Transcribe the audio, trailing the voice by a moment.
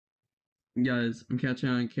Guys, I'm catching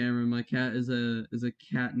on camera. My cat is a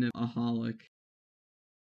catnip-aholic.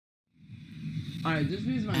 Alright, just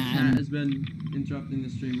because my cat has been interrupting the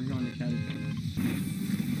stream, we're going to catty corner.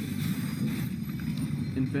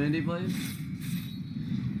 Infinity Blade?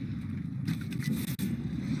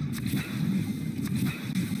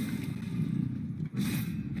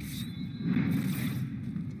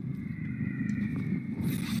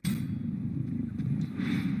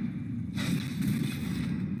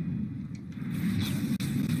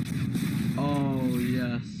 Oh,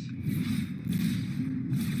 yes.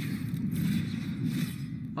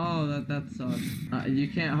 Oh, that sucks. You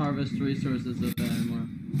can't harvest resources with that anymore.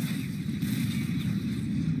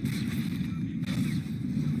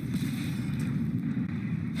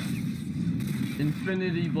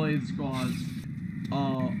 Infinity Blade squads.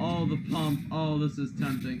 Oh, the pump. Oh, this is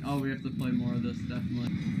tempting. Oh, we have to play more of this,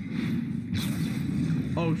 definitely.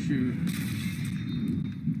 Oh, shoot.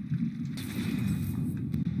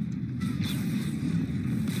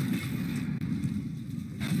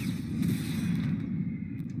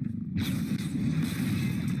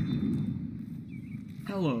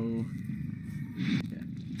 Hello. Okay.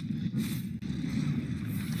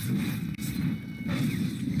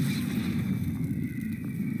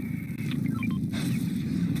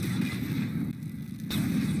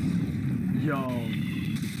 Yo.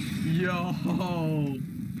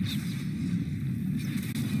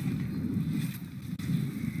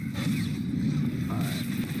 Alright.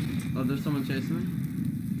 Oh, there's someone chasing me?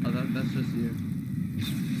 Oh, that's just you.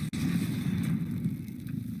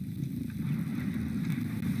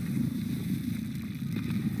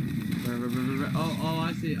 Oh,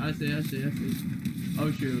 I see.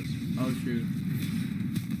 Oh, shoot.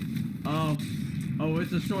 Oh,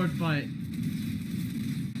 it's a sword fight.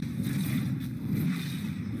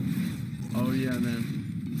 Oh, yeah, man.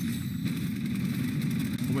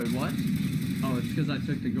 Wait, what? Oh, it's because I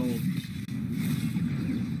took the gold.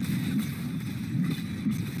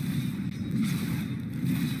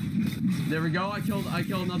 There we go. I killed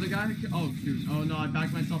another guy. Oh, shoot. Oh, no, I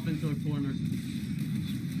backed myself into a corner.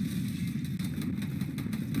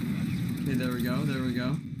 Okay, there we go.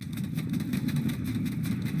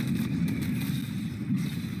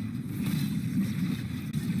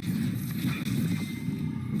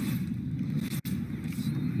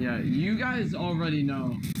 Yeah, you guys already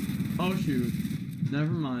know. Oh, shoot.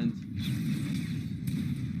 Never mind.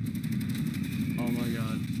 Oh, my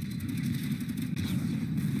God.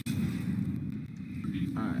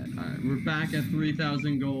 Alright. We're back at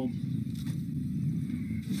 3,000 gold.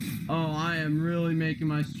 Oh, I am really making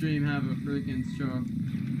my stream have a freaking stroke.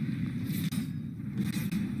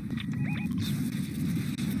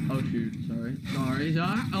 Oh, shoot. Sorry.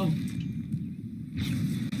 Oh.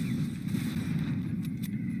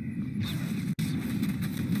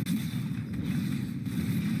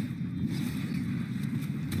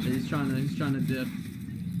 He's trying to dip.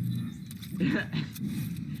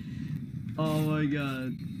 Oh my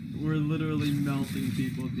God. We're literally melting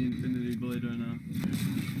people with the Infinity Blade right now.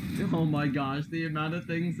 Oh my gosh, the amount of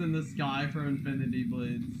things in the sky for Infinity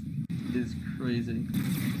Blades is crazy.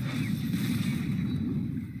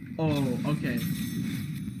 Oh, okay.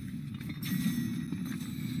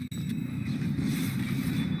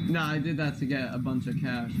 Nah, I did that to get a bunch of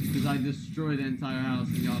cash, because I destroyed the entire house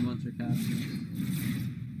and got a bunch of cash.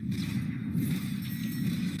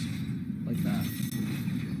 Like that.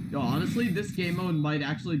 Yo, honestly, this game mode might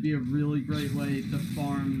actually be a really great way to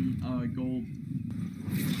farm gold.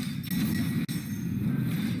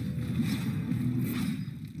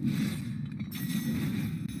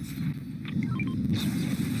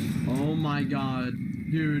 Oh my God.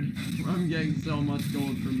 Dude, I'm getting so much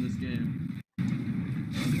gold from this game.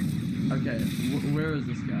 Okay, where is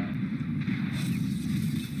this guy?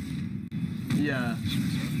 Yeah.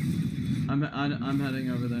 I'm heading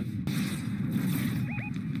over there.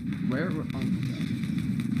 Where? Oh my God.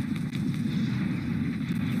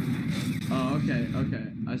 Oh, okay.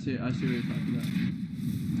 I see what you're talking about.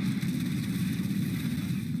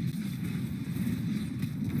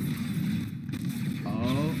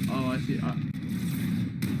 Oh, I see.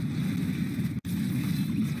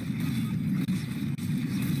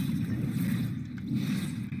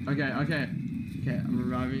 Okay, I'm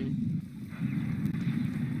arriving.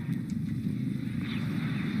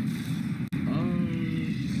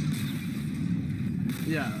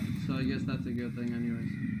 Yeah, so I guess that's a good thing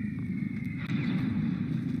anyways.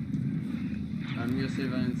 I'm gonna see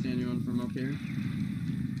if I can see anyone from up here.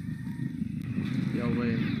 Yo,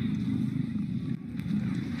 wait.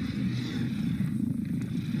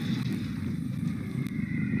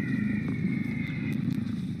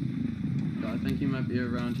 Yo, I think he might be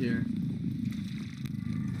around here.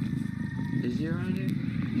 Is he around here?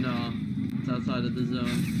 No. It's outside of the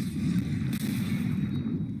zone.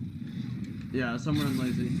 Yeah, somewhere in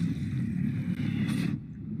Lazy.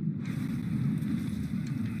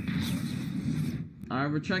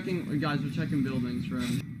 Alright, we're checking, guys, we're checking buildings for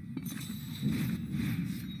him.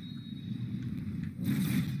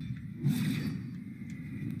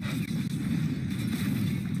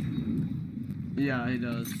 Yeah, he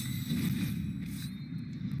does.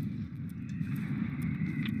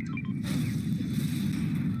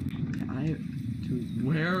 Dude,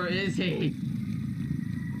 where is he?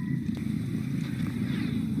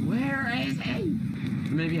 Where is he?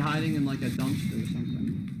 Maybe hiding in like a dumpster or something.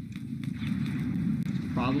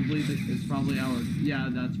 It's probably our, yeah,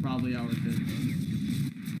 that's probably our kid.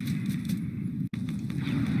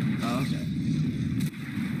 Oh, okay.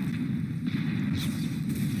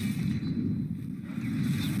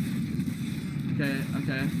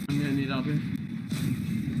 Okay, I'm gonna need help here.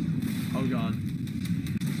 Oh god.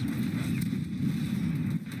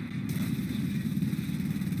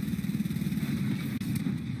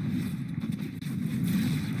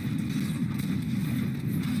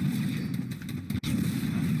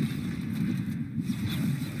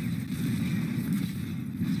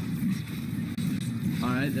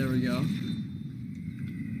 Alright, there we go.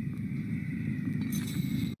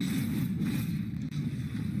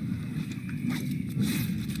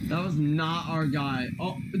 That was not our guy.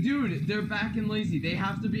 Oh, dude, they're back in Lazy. They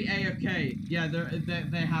have to be AFK. Yeah,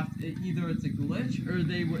 they have to, either it's a glitch or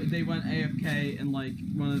they went AFK in like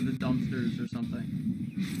one of the dumpsters or something.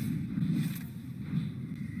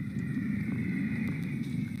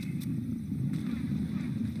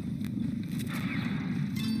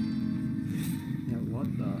 Yeah,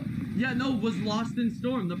 what the? Yeah, no, was Lost in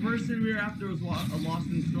Storm. The person we were after was Lost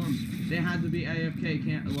in Storm. They had to be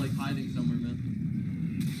AFK, like hiding somewhere, man.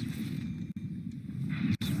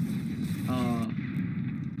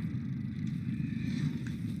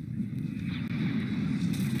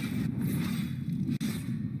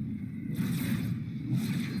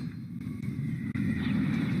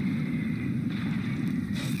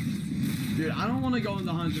 Dude, I don't want to go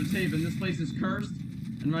into Hunter's Haven. This place is cursed.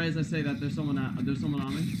 And right as I say that, there's someone on me. Someone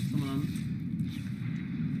on me.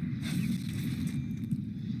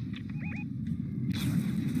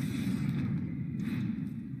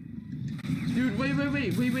 Dude,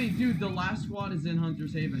 wait, dude, the last squad is in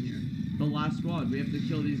Hunter's Haven here. The last squad. We have to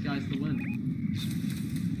kill these guys to win.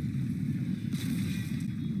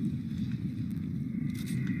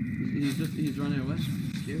 He's running away.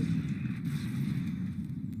 He's scared.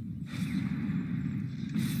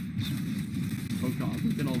 Oh god,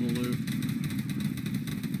 look at all the loot.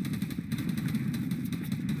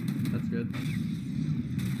 That's good.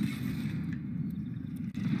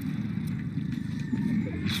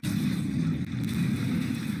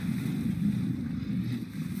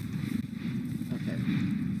 Okay.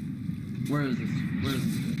 Where is this? Where is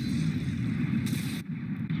this?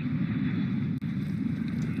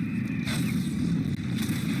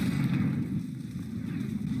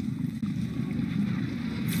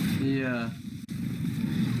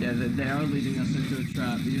 Yeah, they are leading us into a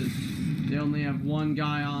trap because they only have one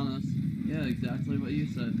guy on us. Yeah, exactly what you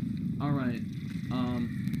said. Alright,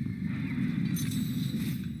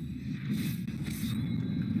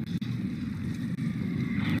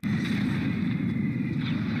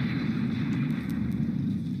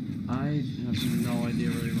 I have no idea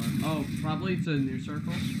where he went. Oh, probably to a new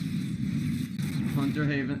circle. Hunter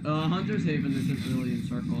Haven. Hunter's Haven isn't really in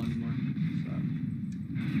circle anymore.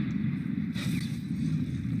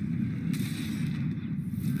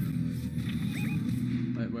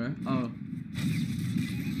 Where? Oh.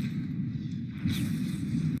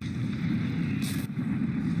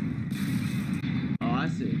 Oh, I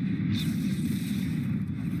see.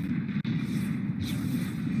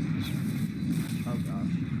 Oh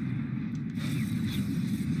gosh.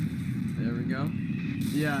 There we go.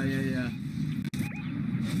 Yeah.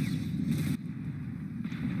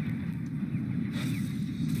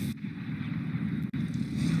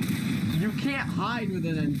 You can't hide with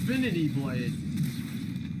an Infinity blade.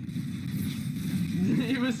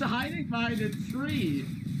 He was hiding behind a tree.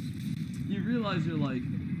 You realize you're like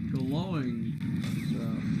glowing. So.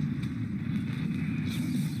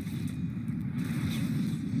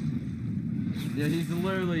 Yeah, he's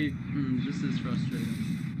literally. This is frustrating.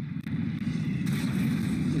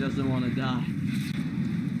 He doesn't want to die,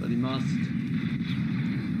 but he must.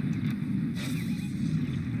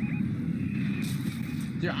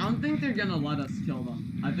 Dude, I don't think they're gonna let us kill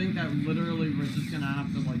them. I think that literally we're just gonna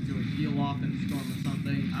have to like do a heal off and storm or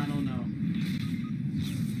something. I don't know.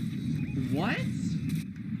 What?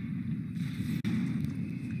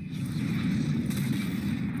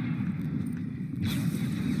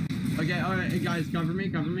 Okay, alright, hey guys, cover me,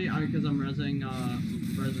 because I'm resing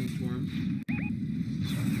swarms.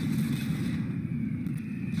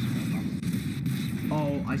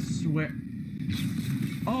 Oh, I swear.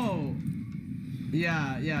 Oh!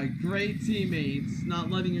 Yeah, great teammates.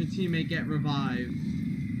 Not letting your teammate get revived.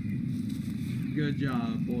 Good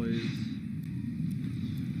job, boys.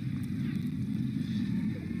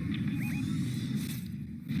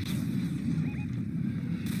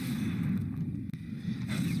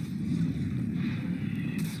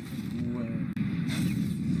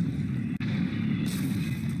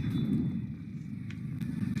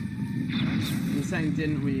 You're saying,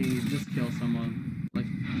 didn't we just kill someone? Like, a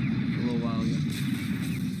little while ago.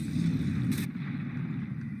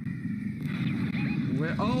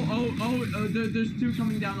 Where? Oh, there's two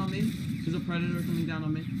coming down on me. There's a predator coming down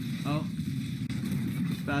on me. Oh.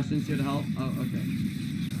 Bastion's here to help. Oh, okay.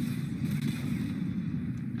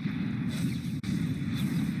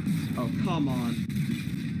 Oh, come on.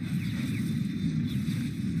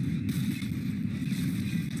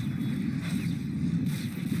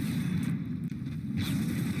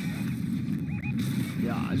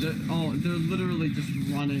 Yeah, they're literally just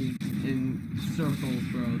running in circles,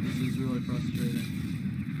 bro. This is really frustrating.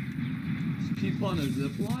 Just people on a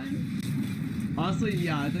zip line? Honestly,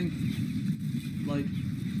 yeah, I think, like,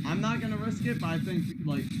 I'm not gonna risk it, but I think,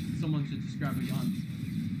 like, someone should just grab a gun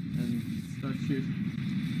and start shooting.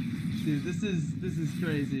 Dude, this is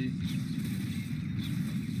crazy.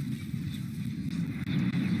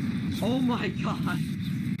 Oh my god!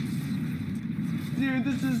 Dude,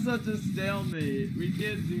 this is such a stalemate. We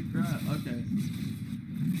can't do crap. Okay.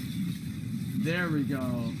 There we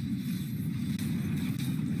go.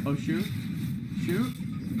 Oh, shoot. Shoot.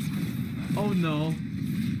 Oh, no.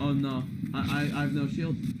 Oh, no. I have no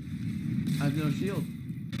shield. I have no shield.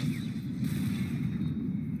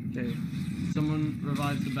 Okay. Someone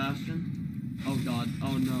revive Sebastian. Oh, God.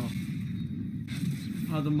 Oh, no.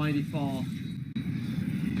 How the mighty fall.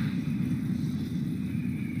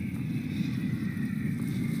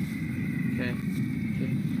 Okay.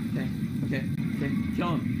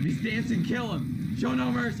 Kill him. If he's dancing, kill him. Show no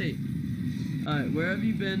mercy. Alright, where have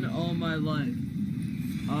you been all my life?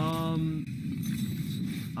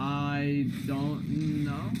 I don't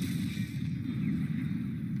know.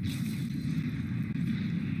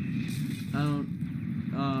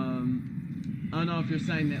 I don't know if you're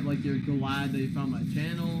saying that, like, you're glad that you found my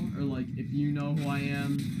channel, or, like, if you know who I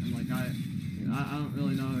am, and, like, I don't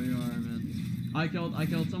really know who you are, man. I killed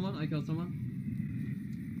someone.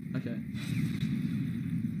 Okay.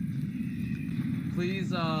 Please,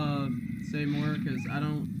 say more, because I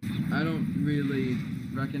don't really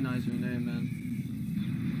recognize your name, man.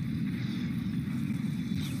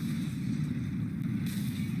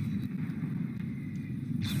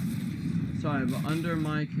 Sorry, but under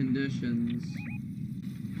my conditions...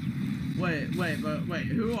 Wait,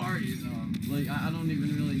 who are you, though? Like, I don't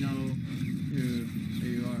even really know who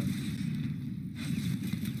you are.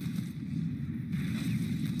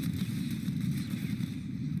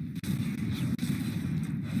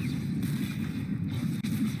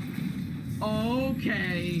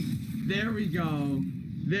 Okay, there we go.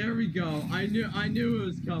 I knew it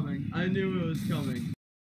was coming.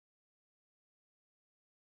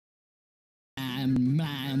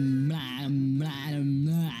 Man.